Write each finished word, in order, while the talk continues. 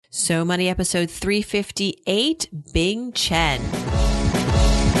So Money episode 358, Bing Chen.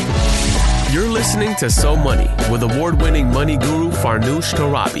 You're listening to So Money with award-winning money guru Farnoosh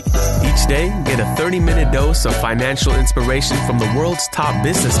Torabi. Each day, get a 30-minute dose of financial inspiration from the world's top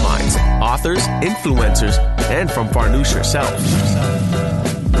business minds, authors, influencers, and from Farnoosh herself.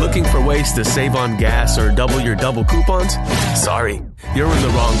 Looking for ways to save on gas or double your double coupons? Sorry, you're in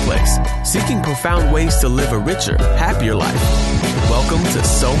the wrong place. Seeking profound ways to live a richer, happier life. Welcome to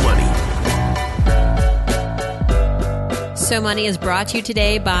So Money. So Money is brought to you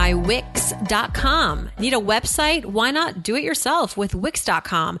today by Wix.com. Need a website? Why not do it yourself with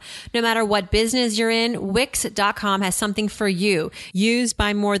Wix.com? No matter what business you're in, Wix.com has something for you. Used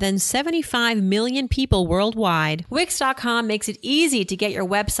by more than 75 million people worldwide. Wix.com makes it easy to get your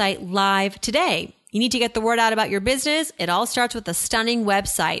website live today. You need to get the word out about your business. It all starts with a stunning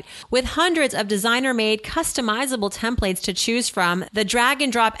website. With hundreds of designer-made customizable templates to choose from, the drag and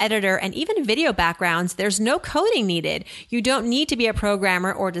drop editor, and even video backgrounds, there's no coding needed. You don't need to be a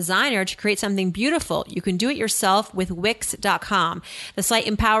programmer or designer to create something beautiful. You can do it yourself with Wix.com. The site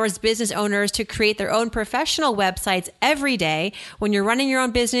empowers business owners to create their own professional websites every day. When you're running your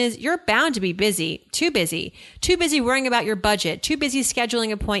own business, you're bound to be busy. Too busy. Too busy worrying about your budget. Too busy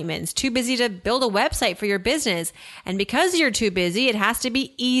scheduling appointments. Too busy to build a website for your business. And because you're too busy, it has to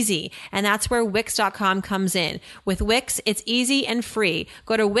be easy. And that's where Wix.com comes in. With Wix, it's easy and free.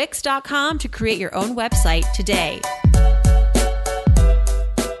 Go to Wix.com to create your own website today.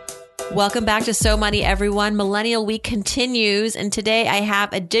 Welcome back to So Money, everyone. Millennial Week continues, and today I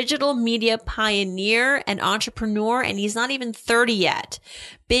have a digital media pioneer and entrepreneur, and he's not even 30 yet.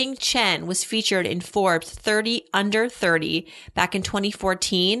 Bing Chen was featured in Forbes 30 Under 30 back in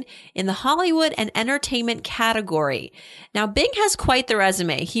 2014 in the Hollywood and entertainment category. Now, Bing has quite the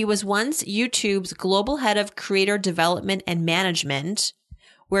resume. He was once YouTube's global head of creator development and management,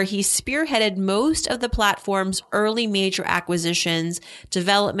 where he spearheaded most of the platform's early major acquisitions,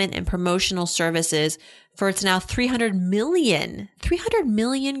 development, and promotional services for its now 300 million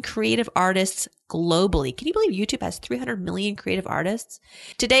creative artists globally. Can you believe YouTube has 300 million creative artists?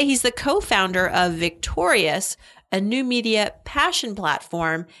 Today, he's the co-founder of Victorious, a new media passion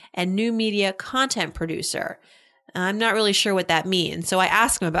platform and new media content producer. I'm not really sure what that means. So I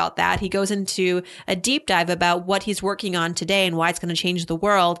asked him about that. He goes into a deep dive about what he's working on today and why it's going to change the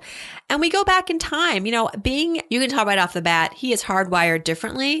world. And we go back in time. You know, Bing, you can tell right off the bat, he is hardwired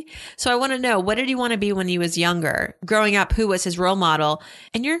differently. So I want to know, what did he want to be when he was younger? Growing up, who was his role model?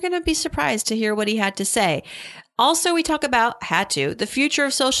 And you're going to be surprised to hear what he had to say. Also, we talk about, the future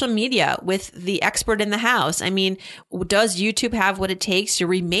of social media with the expert in the house. I mean, does YouTube have what it takes to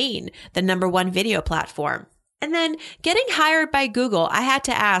remain the #1 video platform? And then getting hired by Google, I had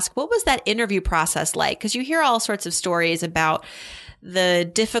to ask, what was that interview process like? Because you hear all sorts of stories about the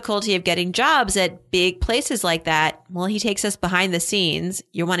difficulty of getting jobs at big places like that. Well, he takes us behind the scenes.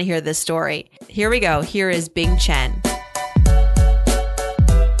 You want to hear this story. Here we go. Here is Bing Chen.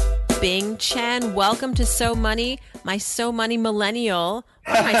 Bing Chen, welcome to So Money, my So Money millennial.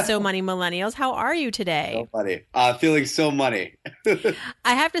 My So Money millennials, how are you today? So funny. Feeling so money.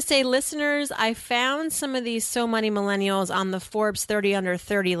 I have to say, listeners, I found some of these So Money millennials on the Forbes 30 Under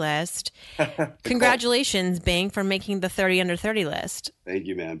 30 list. Congratulations, Bing, for making the 30 Under 30 list. Thank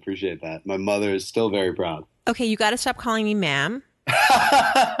you, man. Appreciate that. My mother is still very proud. Okay, you got to stop calling me ma'am.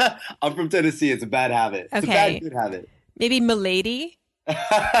 I'm from Tennessee. It's a bad habit. It's a bad good habit. Maybe milady?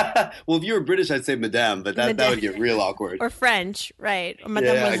 Well, if you were British, I'd say madame, but that would get real awkward. Or French, right? Or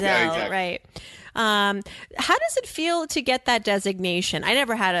mademoiselle, yeah, exactly. Right? How does it feel to get that designation? I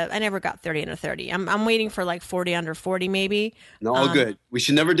never got 30 under 30. I'm waiting for like 40 under 40, maybe. No, all good. We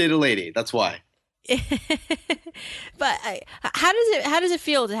should never date a lady. That's why. But how does it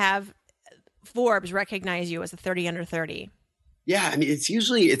feel to have Forbes recognize you as a 30 under 30? Yeah, I mean, it's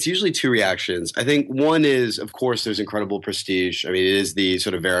usually two reactions. I think one is, of course, there's incredible prestige. I mean, it is the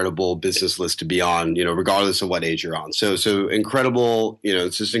sort of veritable business list to be on, regardless of what age you're on. So incredible,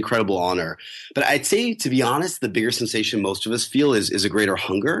 it's just incredible honor. But I'd say, to be honest, the bigger sensation most of us feel is a greater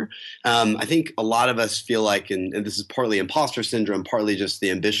hunger. I think a lot of us feel like, and this is partly imposter syndrome, partly just the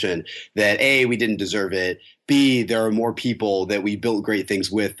ambition that A, we didn't deserve it. B, there are more people that we built great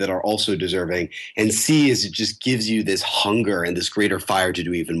things with that are also deserving. And C is it just gives you this hunger and this greater fire to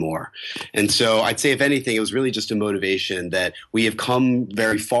do even more. And so I'd say, if anything, it was really just a motivation that we have come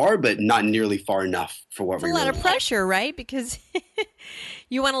very far, but not nearly far enough for what we really want. It's a lot of pressure, right? Because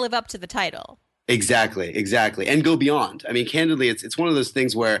you want to live up to the title. Exactly, and go beyond. I mean, candidly, it's one of those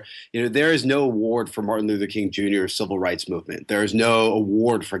things where there is no award for Martin Luther King Jr.'s civil rights movement. There is no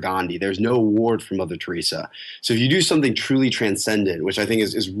award for Gandhi. There's no award for Mother Teresa. So if you do something truly transcendent, which I think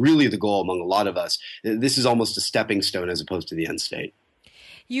is really the goal among a lot of us, this is almost a stepping stone as opposed to the end state.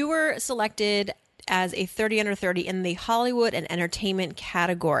 You were selected as a 30 under 30 in the Hollywood and entertainment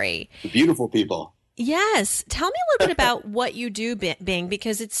category. Beautiful people. Yes. Tell me a little bit about what you do, Bing,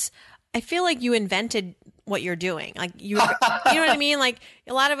 because I feel like you invented what you're doing. Like you know what I mean? Like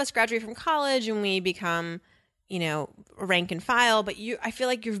a lot of us graduate from college and we become, rank and file, but I feel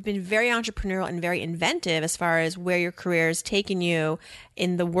like you've been very entrepreneurial and very inventive as far as where your career has taken you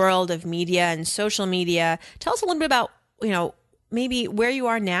in the world of media and social media. Tell us a little bit about, maybe where you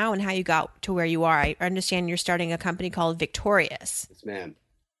are now and how you got to where you are. I understand you're starting a company called Victorious. Yes, ma'am.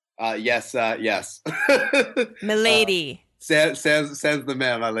 Yes. Milady. Says the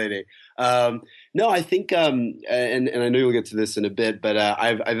man, my lady. No, I think, and I know you'll get to this in a bit, but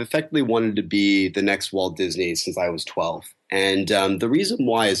I've effectively wanted to be the next Walt Disney since I was 12. And the reason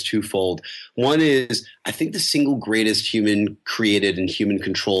why is twofold. One is I think the single greatest human created and human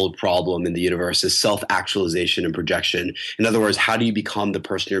controlled problem in the universe is self-actualization and projection. In other words, how do you become the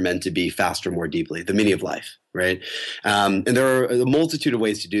person you're meant to be faster, more deeply? The meaning of life. Right. And there are a multitude of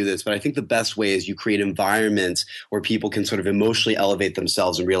ways to do this, but I think the best way is you create environments where people can sort of emotionally elevate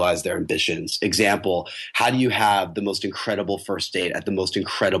themselves and realize their ambitions. Example, how do you have the most incredible first date at the most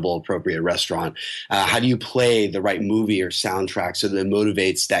incredible appropriate restaurant? How do you play the right movie or soundtrack so that it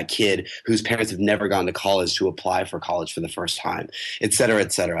motivates that kid whose parents have never gone to college to apply for college for the first time, et cetera,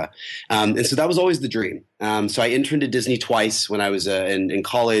 et cetera. And so that was always the dream. So I interned at Disney twice when I was in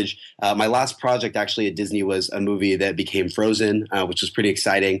college. My last project actually at Disney was a movie that became Frozen, which was pretty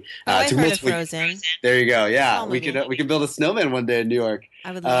exciting. I've heard of Frozen. There you go. Yeah, we could build a snowman one day in New York.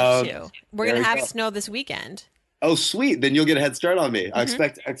 I would love to. We're gonna have snow this weekend. Oh, sweet! Then you'll get a head start on me. Mm-hmm.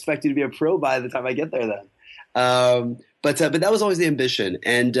 I expect you to be a pro by the time I get there. Then. But that was always the ambition.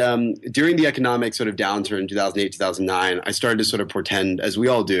 And during the economic sort of downturn in 2008, 2009, I started to sort of portend, as we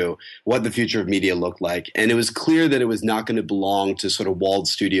all do, what the future of media looked like. And it was clear that it was not going to belong to sort of walled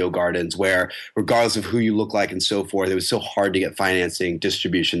studio gardens where, regardless of who you look like and so forth, it was so hard to get financing,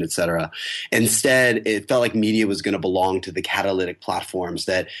 distribution, et cetera. Instead, it felt like media was going to belong to the catalytic platforms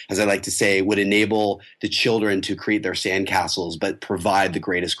that, as I like to say, would enable the children to create their sandcastles, but provide the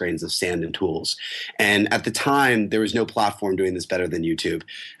greatest grains of sand and tools. And at the time, there was no platform doing this better than YouTube.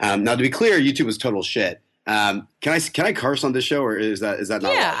 Now, to be clear, YouTube was total shit. Can I curse on this show, or is that not?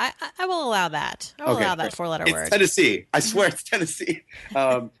 Yeah, I will allow that. I will allow that four-letter word. It's Tennessee. I swear it's Tennessee.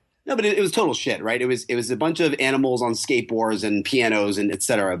 No, but it was total shit, right? It was a bunch of animals on skateboards and pianos and et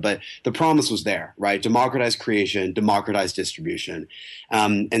cetera. But the promise was there, right? Democratized creation, democratized distribution.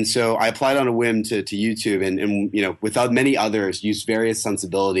 And so I applied on a whim to YouTube and without many others, used various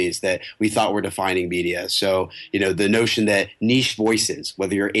sensibilities that we thought were defining media. So, the notion that niche voices,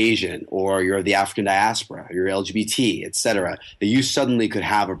 whether you're Asian or you're the African diaspora, or you're LGBT, et cetera, that you suddenly could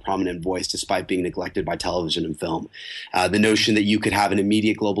have a prominent voice despite being neglected by television and film. The notion that you could have an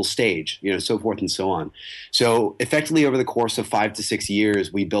immediate global stage, so forth and so on. So effectively over the course of 5 to 6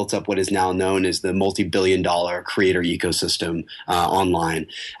 years, we built up what is now known as the multi-billion-dollar creator ecosystem online.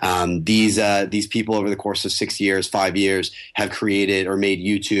 These people over the course of 6 years, 5 years have created or made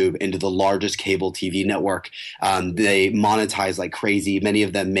YouTube into the largest cable TV network. They monetize like crazy. Many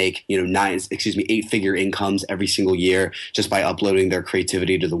of them make 8-figure incomes every single year just by uploading their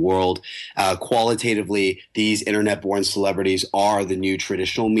creativity to the world. Qualitatively, these internet-born celebrities are the new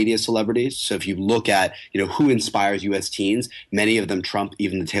traditional media celebrities. So if you look at who inspires U.S. teens, many of them trump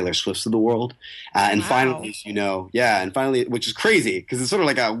even the Taylor Swifts of the world. And finally, which is crazy because it's sort of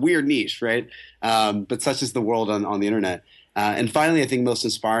like a weird niche, right? But such is the world on the internet. And finally, I think most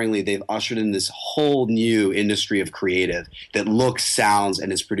inspiringly, they've ushered in this whole new industry of creative that looks, sounds,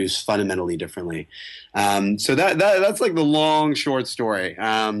 and is produced fundamentally differently. So that's like the long, short story.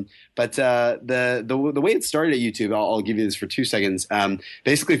 But the way it started at YouTube, I'll give you this for 2 seconds.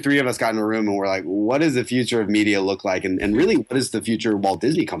 Basically, 3 of us got in a room and we're like, what does the future of media look like? And really, what does the future of Walt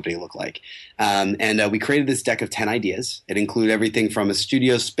Disney Company look like? And we created this deck of 10 ideas. It included everything from a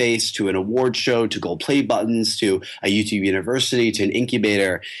studio space to an award show to gold play buttons to a YouTube university to an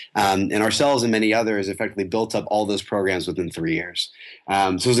incubator. And ourselves and many others effectively built up all those programs within 3 years. So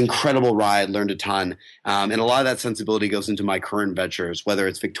it was an incredible ride, learned a ton. And a lot of that sensibility goes into my current ventures, whether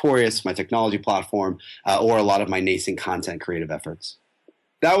it's Victorious, my technology platform, or a lot of my nascent content creative efforts.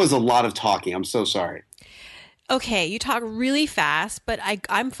 That was a lot of talking. I'm so sorry. Okay, you talk really fast, but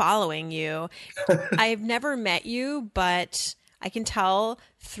I'm following you. I've never met you, but I can tell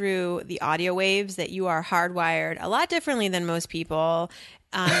through the audio waves that you are hardwired a lot differently than most people.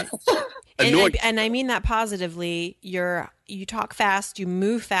 And I mean that positively. You talk fast, you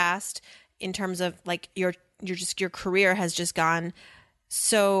move fast in terms of like your career has just gone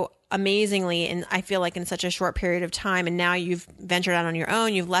so amazingly, and I feel like in such a short period of time, and now you've ventured out on your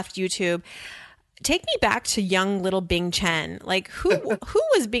own, you've left YouTube. Take me back to young little Bing Chen. Like who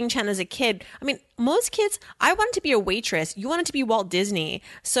was Bing Chen as a kid? I mean, most kids, I wanted to be a waitress. You wanted to be Walt Disney.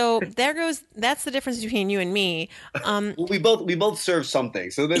 So that's the difference between you and me. We both serve something.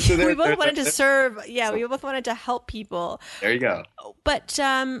 We both wanted to serve. Yeah, we both wanted to help people. There you go. But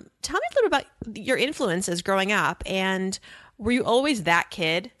tell me a little about your influences growing up, and were you always that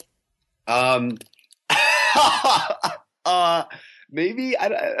kid? Maybe.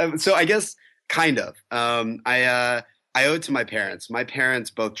 So I guess. Kind of. I owe it to my parents. My parents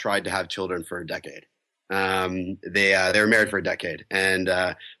both tried to have children for a decade. They were married for a decade, and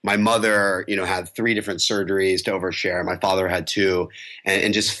my mother, had 3 different surgeries to overshare. My father had 2,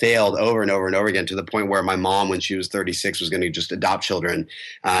 and just failed over and over and over again, to the point where my mom, when she was 36, was going to just adopt children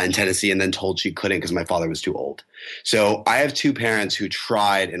in Tennessee, and then told she couldn't because my father was too old. So I have 2 parents who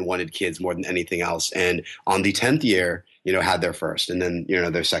tried and wanted kids more than anything else, and on the 10th year, had their first, and then,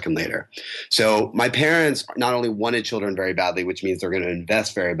 their second later. So my parents not only wanted children very badly, which means they're going to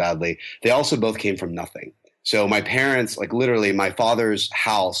invest very badly, they also both came from nothing. So my parents, like literally my father's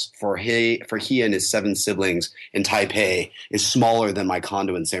house for he and his 7 siblings in Taipei is smaller than my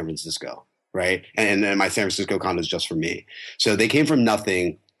condo in San Francisco, right? And my San Francisco condo is just for me. So they came from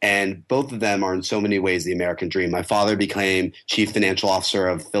nothing. And both of them are in so many ways the American dream. My father became chief financial officer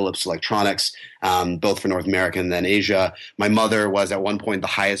of Philips Electronics, both for North America and then Asia. My mother was at one point the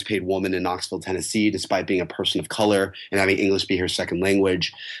highest paid woman in Knoxville, Tennessee, despite being a person of color and having English be her second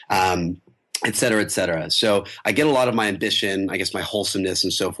language. Et cetera, et cetera. So I get a lot of my ambition, I guess my wholesomeness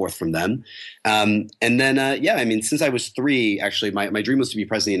and so forth from them. And then, since I was 3, actually, my dream was to be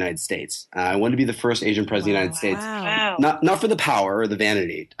president of the United States. I wanted to be the first Asian president of the United States. Wow. Not for the power or the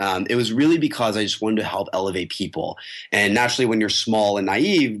vanity. It was really because I just wanted to help elevate people. And naturally, when you're small and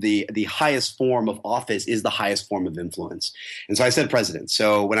naive, the highest form of office is the highest form of influence. And so I said president.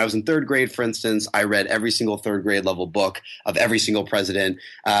 So when I was in 3rd grade, for instance, I read every single 3rd grade level book of every single president,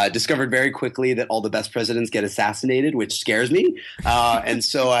 discovered very quickly that all the best presidents get assassinated, which scares me. And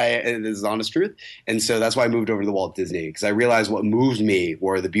so this is honest truth. And so that's why I moved over to Walt Disney, because I realized what moved me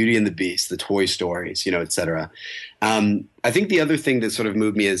were the Beauty and the Beast, the Toy Stories, et cetera. I think the other thing that sort of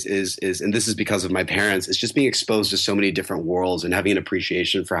moved me is, and this is because of my parents, is just being exposed to so many different worlds and having an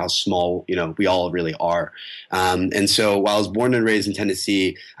appreciation for how small, we all really are. And so while I was born and raised in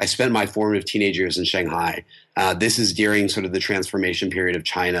Tennessee, I spent my formative teenage years in Shanghai. This is during sort of the transformation period of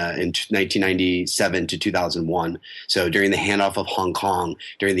China in 1997 to 2001. So during the handoff of Hong Kong,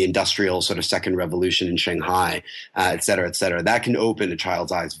 during the industrial sort of second revolution in Shanghai, et cetera, et cetera. That can open a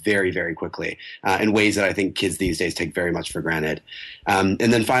child's eyes very, very quickly in ways that I think kids these days take very much for granted. And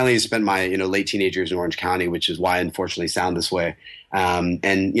then finally, I spent my late teenage years in Orange County, which is why I unfortunately sound this way.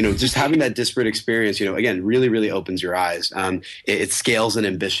 Just having that disparate experience, again, really, really opens your eyes. It scales an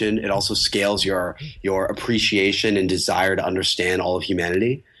ambition. It also scales your appreciation and desire to understand all of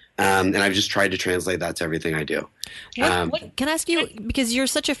humanity. And I've just tried to translate that to everything I do. What can I ask you, because you're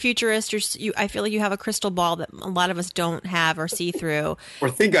such a futurist, I feel like you have a crystal ball that a lot of us don't have or see through. Or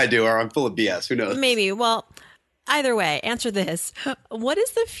think I do, or I'm full of BS. Who knows? Maybe. Well, either way, answer this. What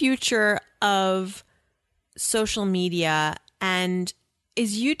is the future of social media, and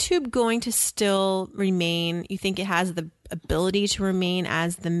is YouTube going to still remain? You think it has the ability to remain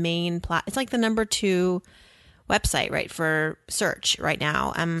as the main it's like the number 2 website, right, for search right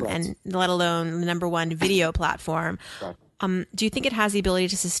now, and let alone the number 1 video platform. Right. Do you think it has the ability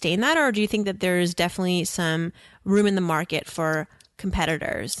to sustain that, or do you think that there's definitely some room in the market for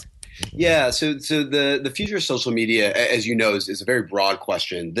competitors? Yeah, so the future of social media, as you know, is a very broad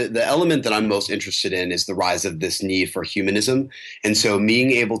question. The element that I'm most interested in is the rise of this need for humanism, and so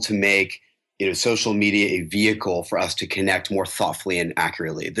being able to make social media a vehicle for us to connect more thoughtfully and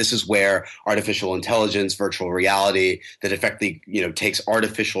accurately. This is where artificial intelligence, virtual reality, that effectively takes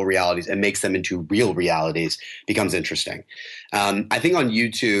artificial realities and makes them into real realities becomes interesting. I think on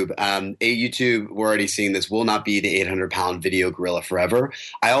YouTube, we're already seeing this, will not be the 800-pound video gorilla forever.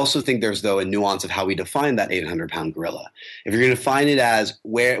 I also think there's, though, a nuance of how we define that 800-pound gorilla. If you're going to define it as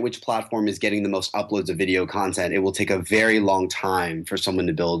which platform is getting the most uploads of video content, it will take a very long time for someone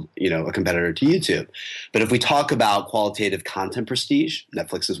to build, a competitor to YouTube. But if we talk about qualitative content prestige,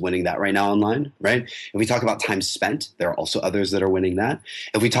 Netflix is winning that right now online, right? If we talk about time spent, there are also others that are winning that.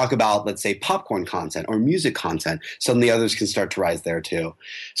 If we talk about, let's say, popcorn content or music content, suddenly others can start start to rise there too.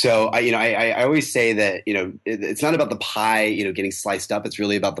 So I always say that, it's not about the pie, getting sliced up. It's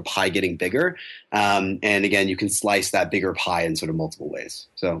really about the pie getting bigger. And again, you can slice that bigger pie in sort of multiple ways.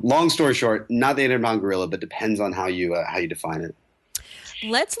 So long story short, not the 800-pound gorilla, but depends on how you define it.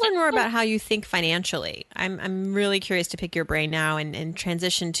 Let's learn more about how you think financially. I'm really curious to pick your brain now and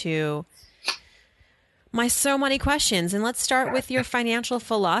transition to my so many questions. And let's start with your financial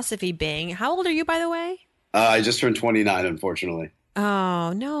philosophy, Bing. How old are you, by the way? I just turned 29, unfortunately.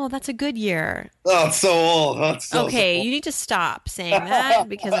 Oh, no, that's a good year. Oh, it's so old. Okay, you need to stop saying that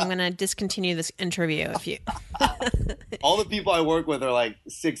because I'm going to discontinue this interview if you... All the people I work with are like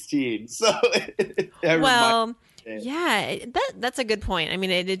 16. So well, yeah, that's a good point. I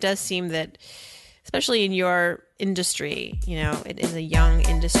mean, it does seem that, especially in your industry, it is a young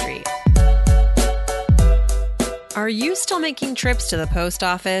industry. Are you still making trips to the post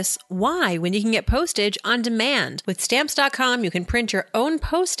office? Why, when you can get postage on demand? With Stamps.com, you can print your own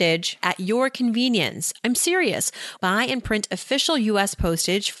postage at your convenience. I'm serious. Buy and print official U.S.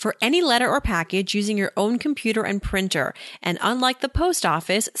 postage for any letter or package using your own computer and printer. And unlike the post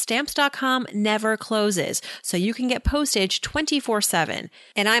office, Stamps.com never closes, so you can get postage 24/7.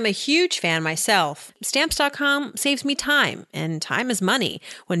 And I'm a huge fan myself. Stamps.com saves me time, and time is money.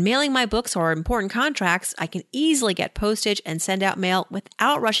 When mailing my books or important contracts, I can easily get postage and send out mail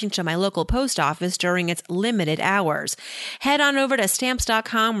without rushing to my local post office during its limited hours. Head on over to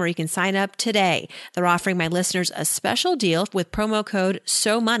Stamps.com where you can sign up today. They're offering my listeners a special deal with promo code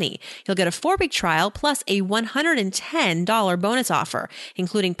SOMONEY. You'll get a 4-week trial plus a $110 bonus offer,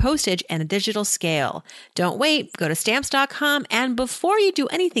 including postage and a digital scale. Don't wait. Go to Stamps.com, and before you do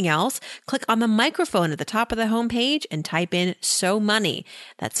anything else, click on the microphone at the top of the homepage and type in SOMONEY.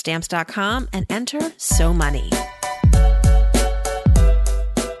 That's Stamps.com and enter SOMONEY.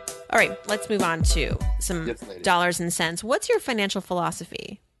 All right, let's move on to some dollars and cents. What's your financial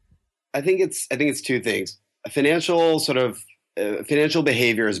philosophy? I think it's two things. Financial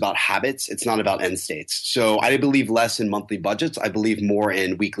behavior is about habits. It's not about end states. So I believe less in monthly budgets. I believe more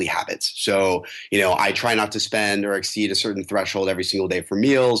in weekly habits. So, I try not to spend or exceed a certain threshold every single day for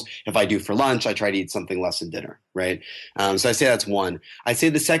meals. If I do for lunch, I try to eat something less than dinner, right? So I say that's one. I say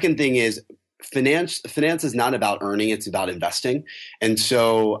the second thing is finance is not about earning, it's about investing. And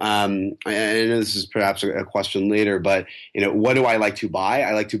so I know this is perhaps a question later, but what do I like to buy?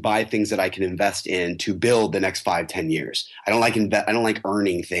 I like to buy things that I can invest in to build the next 5-10 years. I don't like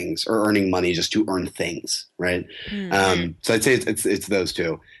earning things or earning money just to earn things, right? Mm-hmm. So I'd say it's those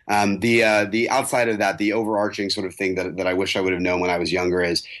two. The outside of that, the overarching sort of thing that I wish I would have known when I was younger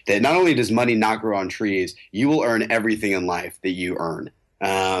is that not only does money not grow on trees, you will earn everything in life that you earn.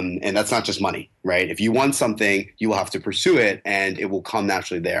 And that's not just money, right? If you want something, you will have to pursue it and it will come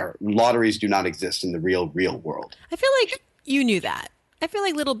naturally there. Lotteries do not exist in the real world. I feel like you knew that. I feel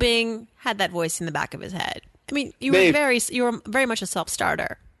like little Bing had that voice in the back of his head. I mean, you were very much a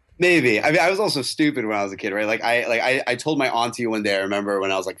self-starter. Maybe. I mean, I was also stupid when I was a kid, right? I told my auntie one day, I remember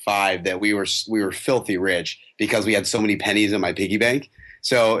when I was like 5, that we were filthy rich because we had so many pennies in my piggy bank.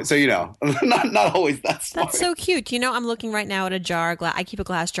 So not always that smart. That's so cute. I'm looking right now at a jar. I keep a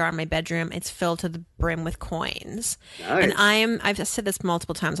glass jar in my bedroom. It's filled to the brim with coins. Nice. And I've said this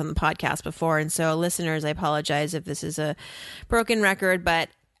multiple times on the podcast before. And so listeners, I apologize if this is a broken record, but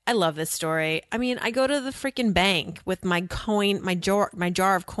I love this story. I mean, I go to the freaking bank with my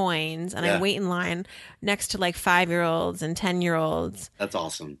jar of coins, and I wait in line next to like 5-year-olds and 10-year-olds. That's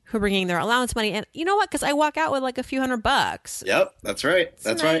awesome. Who are bringing their allowance money. And you know what? Because I walk out with like a few $100. Yep, that's right.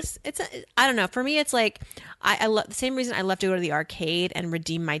 That's nice, right. I don't know. For me, it's like I love the same reason I love to go to the arcade and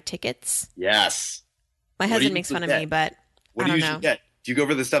redeem my tickets. Yes. My husband makes fun of me, but what do you usually get? Do you go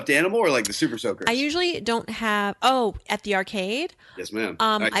for the stuffed animal or like the Super Soakers? I usually don't have. At the arcade. Yes, ma'am.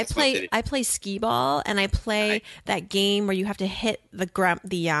 I play skee ball, and I play that game where you have to hit the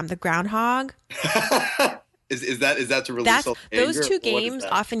groundhog. Is that to release those two games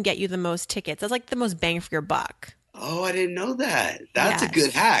often get you the most tickets. That's like the most bang for your buck. Oh, I didn't know that. That's a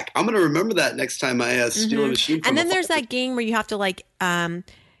good hack. I'm going to remember that next time I steal a machine. And then there's that game where you have to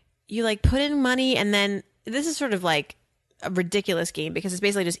you put in money, and then this is sort of like a ridiculous game because it's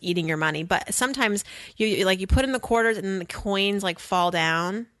basically just eating your money. But sometimes you put in the quarters and then the coins fall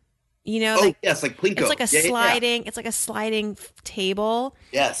down. Yes, like Plinko. It's like a sliding. Yeah. It's like a sliding table.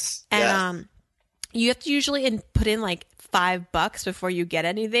 Yes, and you have to usually put in like $5 before you get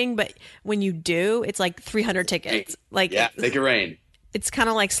anything. But when you do, it's like 300 tickets. Make it rain. It's kind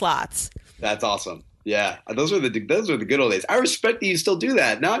of like slots. That's awesome. Yeah, those were the good old days. I respect that you still do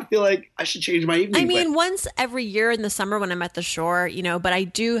that. Now I feel like I should change my evening. I mean, once every year in the summer when I'm at the shore, but I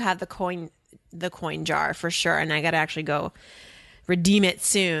do have the coin the coin jar for sure. And I got to actually go redeem it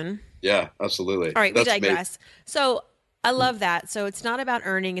soon. Yeah, absolutely. All right, we digress. So I love that. So it's not about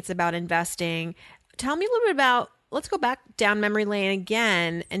earning, it's about investing. Tell me a little bit about, let's go back down memory lane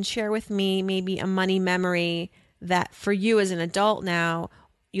again and share with me maybe a money memory that for you as an adult now,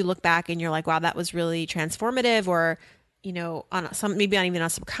 you look back and you're like, wow, that was really transformative, or, you know, on some, maybe on even on a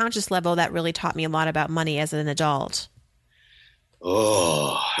subconscious level, that really taught me a lot about money as an adult.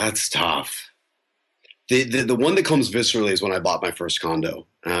 Oh, that's tough. The one that comes viscerally is when I bought my first condo.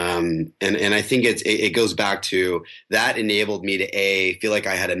 And I think it goes back to that enabled me to feel like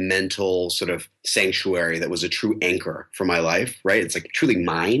I had a mental sort of sanctuary that was a true anchor for my life, right? It's like truly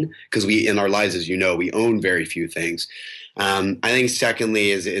mine, because we, in our lives, as you know, we own very few things. I think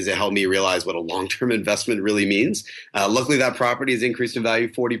secondly is it helped me realize what a long-term investment really means. Luckily, that property has increased in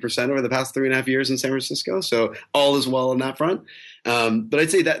value 40% over the past 3.5 years in San Francisco. So all is well on that front. But I'd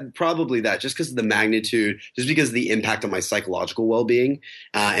say that probably that just because of the magnitude, just because of the impact on my psychological well-being,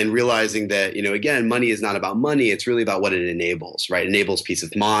 and realizing that, you know, again, money is not about money. It's really about what it enables, right? It enables peace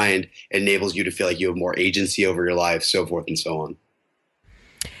of mind. It enables you to feel like you have more agency over your life, so forth and so on.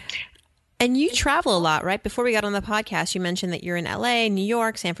 And you travel a lot, right? Before we got on the podcast, you mentioned that you're in LA, New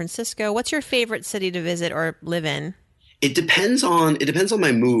York, San Francisco. What's your favorite city to visit or live in? It depends on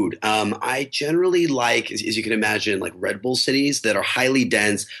my mood. I generally like, as you can imagine, like Red Bull cities that are highly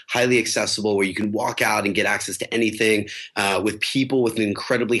dense, highly accessible, where you can walk out and get access to anything, with people with an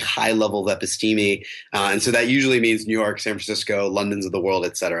incredibly high level of episteme. And so that usually means New York, San Francisco, Londons of the world,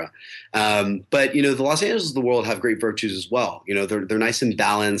 et cetera. But, you know, the Los Angeles of the world have great virtues as well. You know, they're nice and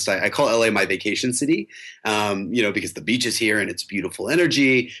balanced. I call LA my vacation city, you know, because the beach is here and it's beautiful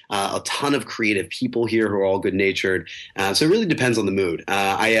energy, a ton of creative people here who are all good natured. So it really depends on the mood.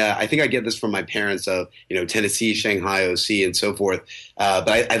 I think I get this from my parents of, you know, Tennessee, Shanghai, OC, and so forth.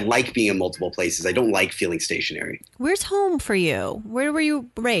 But I like being in multiple places. I don't like feeling stationary. Where's home for you? Where were you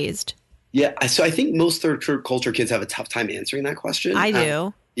raised? Yeah, so I think most third culture kids have a tough time answering that question. I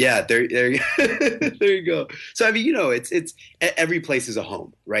do. Yeah, there you there you go. So I mean, you know, it's every place is a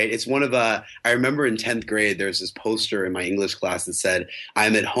home, right? It's one of I remember in 10th grade, there's this poster in my English class that said,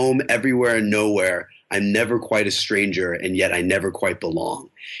 "I'm at home everywhere and nowhere. I'm never quite a stranger, and yet I never quite belong."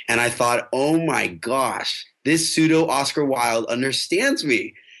 And I thought, oh my gosh, this pseudo Oscar Wilde understands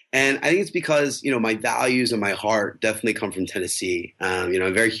me. And I think it's because, you know, my values and my heart definitely come from Tennessee. You know,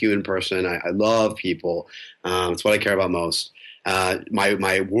 I'm a very human person. I love people. It's what I care about most.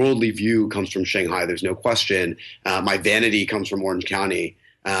 My worldly view comes from Shanghai. There's no question. My vanity comes from Orange County.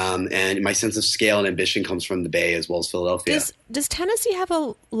 And my sense of scale and ambition comes from the Bay as well as Philadelphia. Does Tennessee have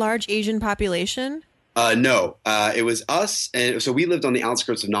a large Asian population? No, it was us. And so we lived on the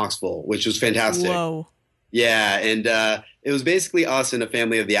outskirts of Knoxville, which was fantastic. Whoa. Yeah. And it was basically us and a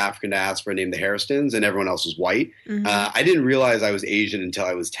family of the African diaspora named the Harristons, and everyone else was white. Mm-hmm. I didn't realize I was Asian until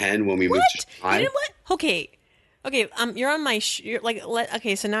I was 10 when we moved to Shanghai. You know what? Okay. You're on my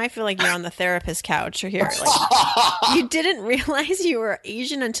okay. So now I feel like you're on the therapist couch here. Like, you didn't realize you were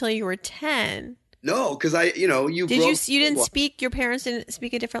Asian until you were 10. No, because your parents didn't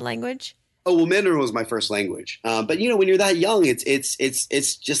speak a different language? Oh, well, Mandarin was my first language. But you know, when you're that young, it's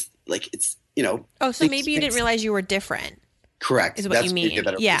just like it's, you know. Oh, so maybe you didn't realize you were different. Correct. Is what you mean.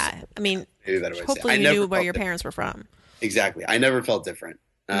 Yeah. I mean, hopefully you knew where your parents were from. Exactly. I never felt different.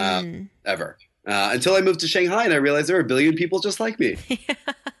 Ever. Until I moved to Shanghai and I realized there were a billion people just like me.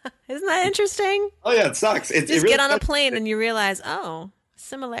 Isn't that interesting? Oh, yeah, it sucks. Just really get on a plane and you realize, oh,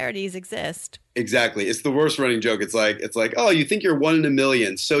 similarities exist. Exactly. It's the worst running joke. It's like, oh, you think you're one in a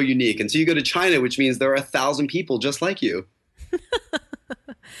million, so unique. And so you go to China, which means there are 1,000 people just like you.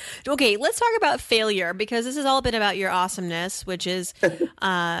 Okay, let's talk about failure, because this has all been about your awesomeness, which is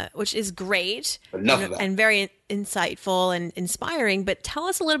great and very insightful and inspiring. But tell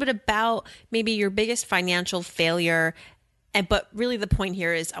us a little bit about maybe your biggest financial failure. But really the point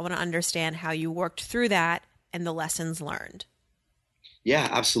here is I want to understand how you worked through that and the lessons learned. Yeah,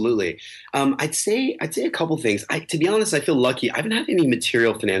 absolutely. I'd say a couple things. To be honest, I feel lucky. I haven't had any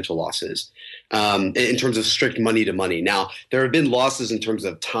material financial losses in terms of strict money to money. Now, there have been losses in terms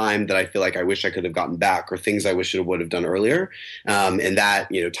of time that I feel like I wish I could have gotten back, or things I wish I would have done earlier. And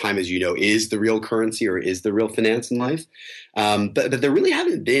that, you know, time, as you know, is the real currency, or is the real finance in life. But there really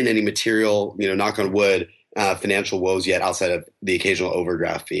haven't been any material, you know, knock on wood, financial woes yet, outside of the occasional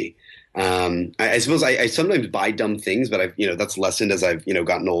overdraft fee. I suppose I sometimes buy dumb things, but that's lessened as I've,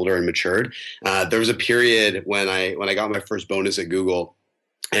 gotten older and matured. There was a period when I got my first bonus at Google,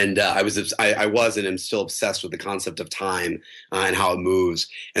 And I was and am still obsessed with the concept of time and how it moves.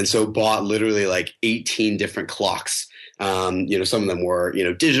 And so bought literally like 18 different clocks. Some of them were,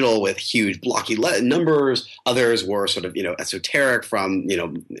 digital with huge blocky numbers. Others were sort of, esoteric from,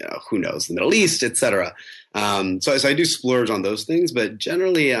 who knows, the Middle East, et cetera. So I do splurge on those things, but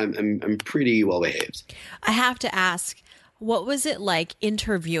generally I'm pretty well behaved. I have to ask, what was it like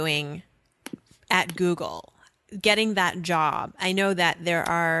interviewing at Google? Getting that job? I know that there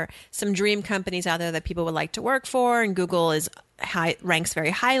are some dream companies out there that people would like to work for, and Google ranks very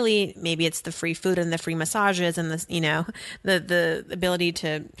highly. Maybe it's the free food and the free massages and the ability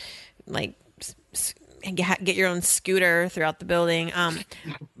to like get your own scooter throughout the building.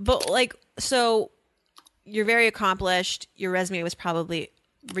 But like, so you're very accomplished. Your resume was probably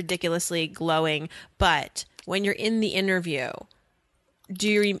ridiculously glowing, but when you're in the interview, do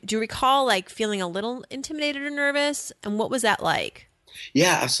you recall like feeling a little intimidated or nervous? And what was that like?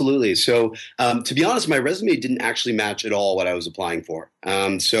 Yeah, absolutely. So to be honest, my resume didn't actually match at all what I was applying for.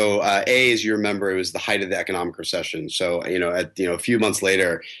 As you remember, it was the height of the economic recession. So, a few months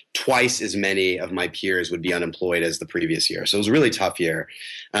later, twice as many of my peers would be unemployed as the previous year. So it was a really tough year.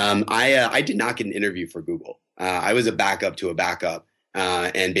 I did not get an interview for Google. I was a backup to a backup.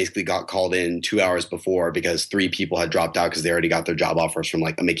 And basically got called in 2 hours before because 3 people had dropped out because they already got their job offers from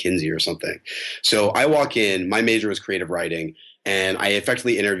like a McKinsey or something. So I walk in, my major was creative writing, and I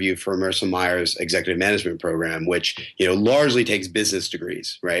effectively interviewed for Mercer Meyer's executive management program, which, largely takes business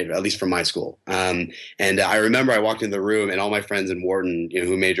degrees, right? At least from my school. And I remember I walked in the room and all my friends in Wharton,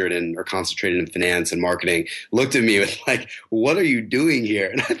 who majored in or concentrated in finance and marketing looked at me with like, what are you doing here?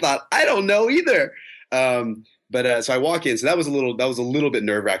 And I thought, I don't know either. But so I walk in. So that was a little bit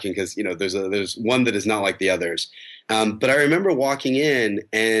nerve wracking because there's one that is not like the others. But I remember walking in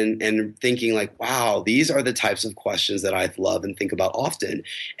and thinking like, wow, these are the types of questions that I love and think about often.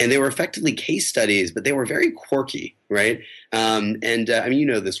 And they were effectively case studies, but they were very quirky, right? You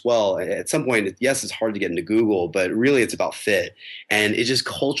know this well. At some point, yes, it's hard to get into Google, but really it's about fit, and it just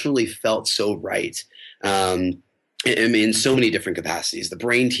culturally felt so right. In so many different capacities, the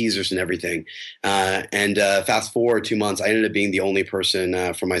brain teasers and everything. Fast forward 2 months, I ended up being the only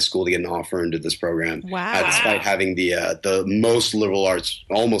person from my school to get an offer into this program. Wow. Despite having the most liberal arts,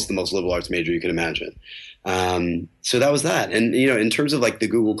 almost the most liberal arts major you can imagine. So that was that. And, in terms of like the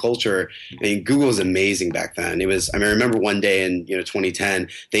Google culture, I mean, Google was amazing back then. I remember one day in, 2010,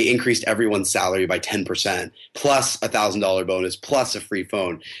 they increased everyone's salary by 10% plus $1,000 bonus plus a free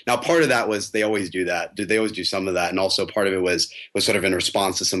phone. Now, part of that was they always do that. They always do some of that. And also part of it was sort of in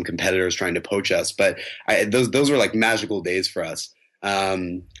response to some competitors trying to poach us. But those were like magical days for us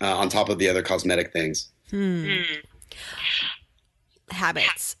on top of the other cosmetic things.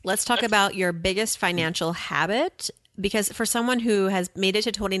 Habits. Let's talk about your biggest financial habit, because for someone who has made it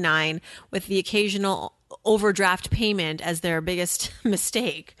to 29 with the occasional overdraft payment as their biggest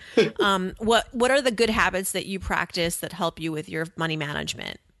mistake, what are the good habits that you practice that help you with your money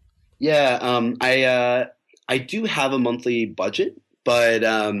management? Yeah, I do have a monthly budget. But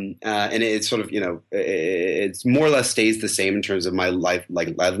and it's sort of it's more or less stays the same in terms of my life,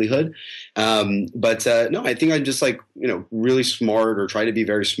 like livelihood. No, I think I'm just like really smart, or try to be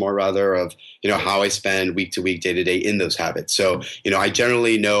very smart rather, of how I spend week to week, day to day in those habits. So I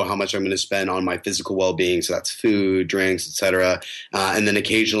generally know how much I'm going to spend on my physical well being, so that's food, drinks, etc. And then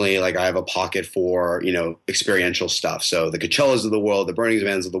occasionally, like I have a pocket for experiential stuff. So the Coachellas of the world, the Burning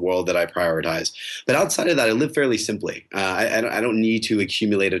Mans of the world that I prioritize. But outside of that, I live fairly simply. I don't need to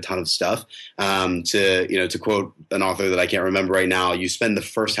accumulate a ton of stuff. To quote an author that I can't remember right now, you spend the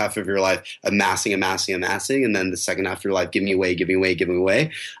first half of your life amassing, and then the second half of your life giving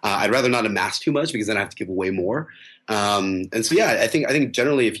away. I'd rather not amass too much, because then I have to give away more. I think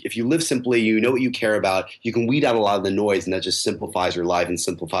generally if you live simply, you know what you care about, you can weed out a lot of the noise, and that just simplifies your life and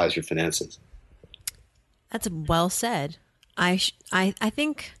simplifies your finances. That's well said. I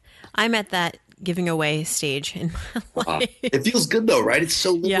think I'm at that giving away stage in my life. It feels good though, right? It's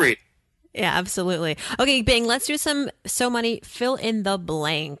so liberating. Yeah, absolutely. Okay, Bing, let's do some So Money fill in the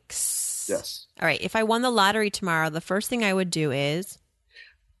blanks. Yes. All right. If I won the lottery tomorrow, the first thing I would do is?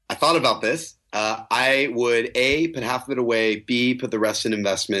 I thought about this. I would A, put half of it away, B, put the rest in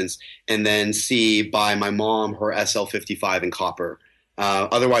investments, and then C, buy my mom her SL55 in copper.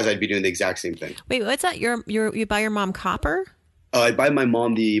 Otherwise, I'd be doing the exact same thing. Wait, what's that? You buy your mom copper? I'd buy my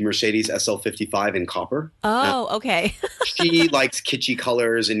mom the Mercedes SL55 in copper. Oh, okay. She likes kitschy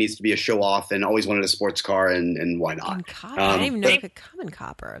colors and needs to be a show off, and always wanted a sports car, and why not? In copper? I didn't even know it could come in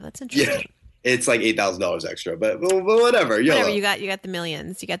copper. That's interesting. It's like $8,000 extra, but whatever. Whatever, you got the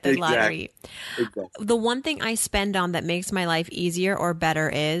millions. You got the lottery. Exactly. The one thing I spend on that makes my life easier or better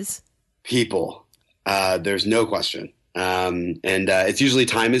is people. There's no question. And it's usually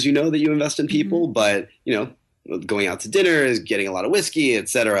time, as you know, that you invest in people, but going out to dinner, getting a lot of whiskey,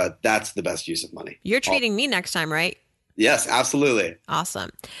 etc. That's the best use of money. You're treating me next time, right? Yes, absolutely. Awesome.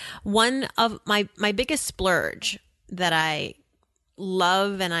 One of my biggest splurge that I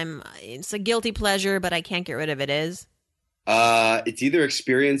love, and it's a guilty pleasure, but I can't get rid of it, is it's either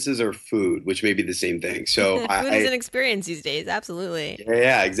experiences or food, which may be the same thing. So food is an experience these days. Absolutely.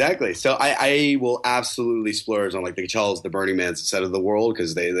 Yeah, exactly. So I will absolutely splurge on like the Coachellas, the Burning Mans, etc. of the world,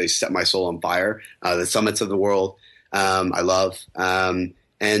 because they set my soul on fire. The summits of the world, I love.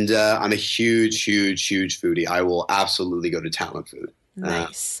 And I'm a huge foodie. I will absolutely go to town on food.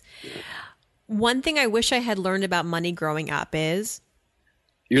 Nice. One thing I wish I had learned about money growing up is,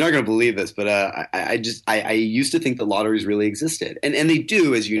 you're not going to believe this, but I used to think that lotteries really existed, and they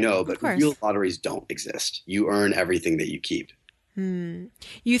do, as you know, but real lotteries don't exist. You earn everything that you keep.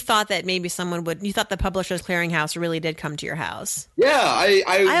 You thought that maybe you thought the Publishers Clearinghouse really did come to your house. Yeah,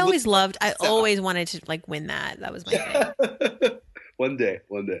 I always wanted to like win that. That was my thing. One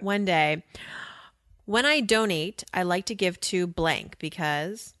day. When I donate, I like to give to blank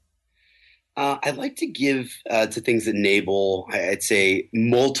because I like to give to things that enable, I'd say,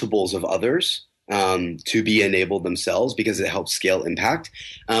 multiples of others to be enabled themselves, because it helps scale impact.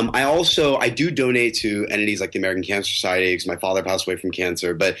 I do donate to entities like the American Cancer Society, because my father passed away from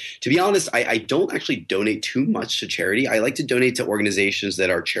cancer. But to be honest, I don't actually donate too much to charity. I like to donate to organizations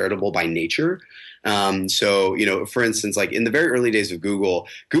that are charitable by nature. For instance, like in the very early days of Google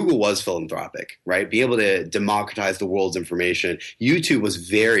was philanthropic, right? Being able to democratize the world's information. YouTube was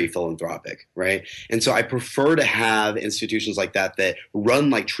very philanthropic, right? And so I prefer to have institutions like that run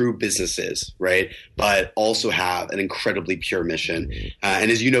like true businesses, right? But also have an incredibly pure mission.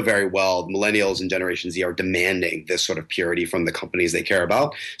 And as you know very well, millennials and Generation Z are demanding this sort of purity from the companies they care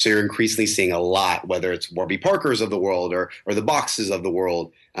about. So you're increasingly seeing a lot, whether it's Warby Parkers of the world or the Boxes of the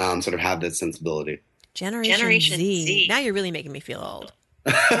world, sort of have that sensibility. Generation Z. Now you're really making me feel old.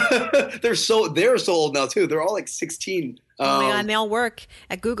 They're so old now too. They're all like 16. Oh my God, and they all work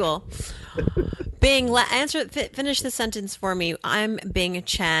at Google. Bing, finish the sentence for me. I'm Bing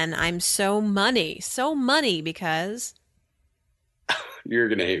Chen. I'm so money because you're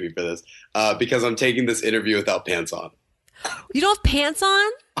gonna hate me for this. Because I'm taking this interview without pants on. You don't have pants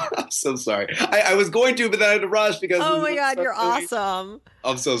on? I'm so sorry. I was going to, but then I had to rush because. Oh my God, you're awesome.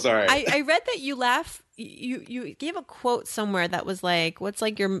 I'm so sorry. I read that you laugh. You gave a quote somewhere that was like, "What's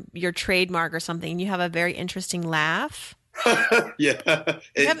like your trademark or something?" You have a very interesting laugh. Yeah,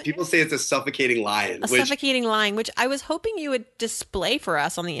 people say it's a suffocating lion. Suffocating lion, which I was hoping you would display for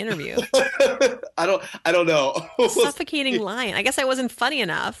us on the interview. I don't know. Suffocating lion. I guess I wasn't funny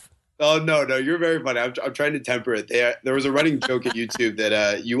enough. Oh, no, you're very funny. I'm trying to temper it. There was a running joke at YouTube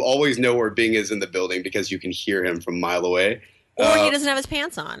that you always know where Bing is in the building because you can hear him from a mile away. Or he doesn't have his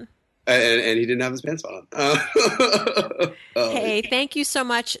pants on. And he didn't have his pants on. Hey, thank you so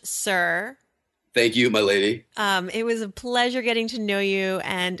much, sir. Thank you, my lady. It was a pleasure getting to know you,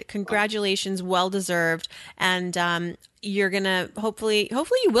 and congratulations, well deserved. And you're going to hopefully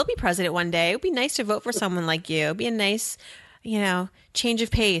you will be president one day. It would be nice to vote for someone like you. It would be a nice, change of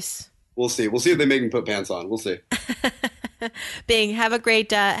pace. We'll see. We'll see if they make me put pants on. We'll see. Bing, have a great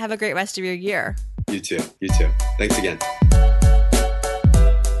rest of your year. You too. Thanks again.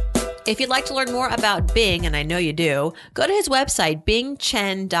 If you'd like to learn more about Bing, and I know you do, go to his website,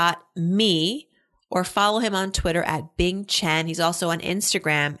 bingchen.me, or follow him on Twitter at Bing Chen. He's also on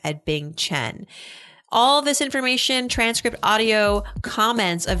Instagram at Bing Chen. All this information, transcript, audio,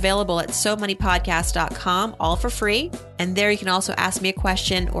 comments available at SoMoneyPodcast.com, all for free. And there you can also ask me a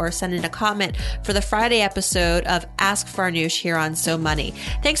question or send in a comment for the Friday episode of Ask Farnoosh here on So Money.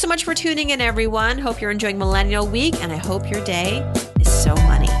 Thanks so much for tuning in, everyone. Hope you're enjoying Millennial Week, and I hope your day